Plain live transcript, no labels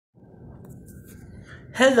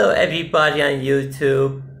Hello everybody on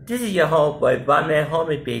YouTube. This is your homeboy, Batman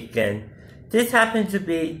Homie Beacon. This happens to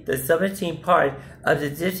be the 17th part of the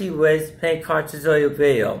Gypsy Wiz playing card tutorial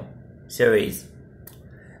video series.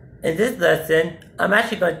 In this lesson, I'm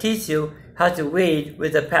actually going to teach you how to read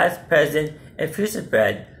with the past, present, and future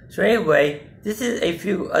spread. So anyway, this is a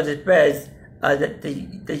few of the spreads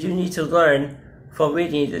that you need to learn from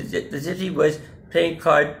reading the Gypsy Wiz playing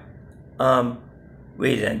card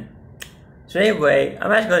reading. So anyway,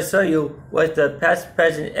 I'm actually going to show you what the past,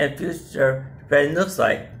 present, and future spread looks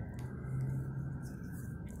like.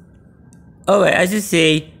 Alright, as you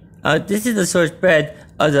see, this is the short spread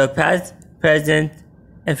of the past, present,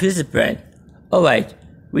 and future spread. Alright,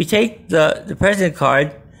 we take the present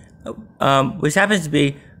card, which happens to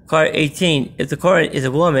be card 18 if the current is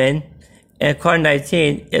a woman, and card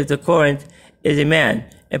 19 if the current is a man,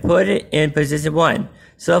 and put it in position 1.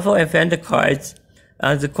 Shuffle and fan the cards.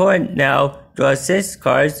 The current now draws 6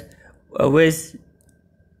 cards, which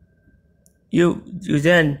you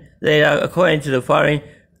then lay out according to the following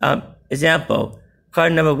example.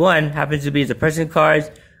 Card number 1 happens to be the present card.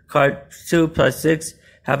 Card 2 plus 6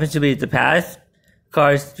 happens to be the past.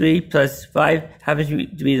 Card 3 plus 5 happens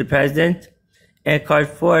to be the present. And card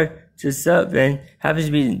 4 to 7 happens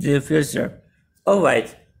to be the future.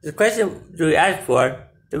 Alright, the question we ask for,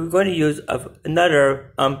 that we're going to use of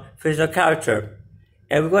another fictional character.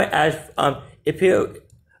 And we're going to ask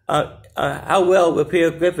how well will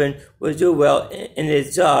Peter Griffin will do well in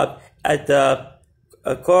his job at the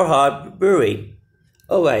Corhab Brewery.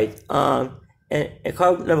 Alright, and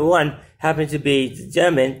card number 1 happens to be the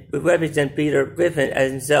gentleman who represents Peter Griffin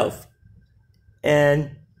as himself.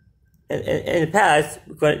 And in the past,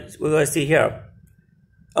 we're going to see here.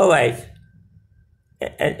 Alright,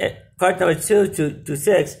 and card number 2 to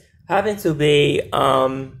 6 happens to be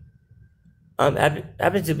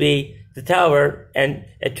happens to be the tower and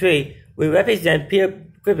a tree. We represent Peter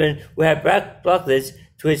Griffin who had blockage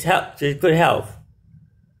to his good health.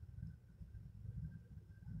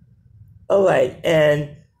 Alright,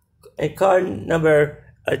 and card number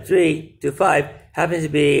 3 to 5 happens to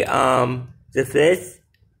be the fifth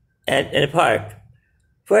and the park.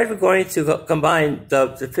 First, we're going to combine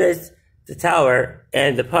the fifth, the tower,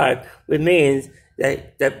 and the park, which means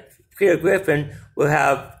that Peter Griffin will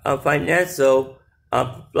have financial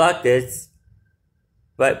blockage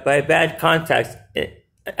by bad contacts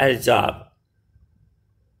at his job.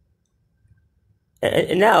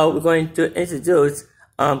 And now we're going to introduce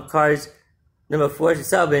cards number 4 to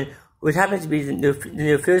 7, which happens to be the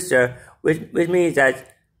near future, which means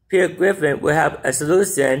that Peter Griffin will have a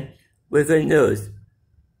solution with good news.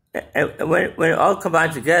 And when it all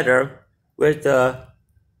combined together with the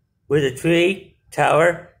tree,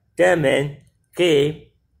 tower, diamond,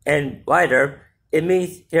 key, and wider, it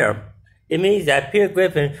means that Peter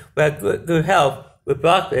Griffin will have good health with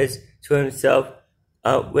blockage to himself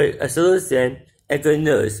with a solution and good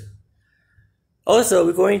news. Also,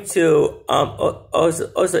 we're going to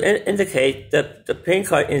also indicate the pin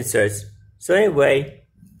card inserts. So anyway,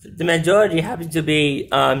 the majority happens to be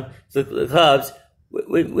the clubs,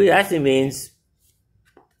 which actually means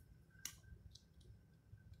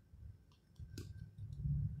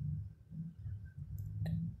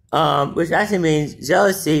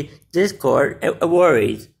jealousy, discord, and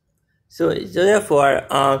worries. So therefore,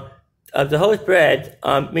 the whole spread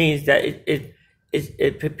means that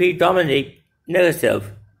it's predominantly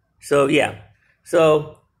negative. So yeah.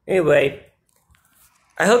 So anyway,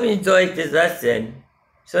 I hope you enjoyed this lesson.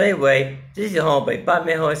 So anyway, this is your homeboy,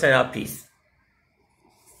 Batman Homie, signing out. Peace.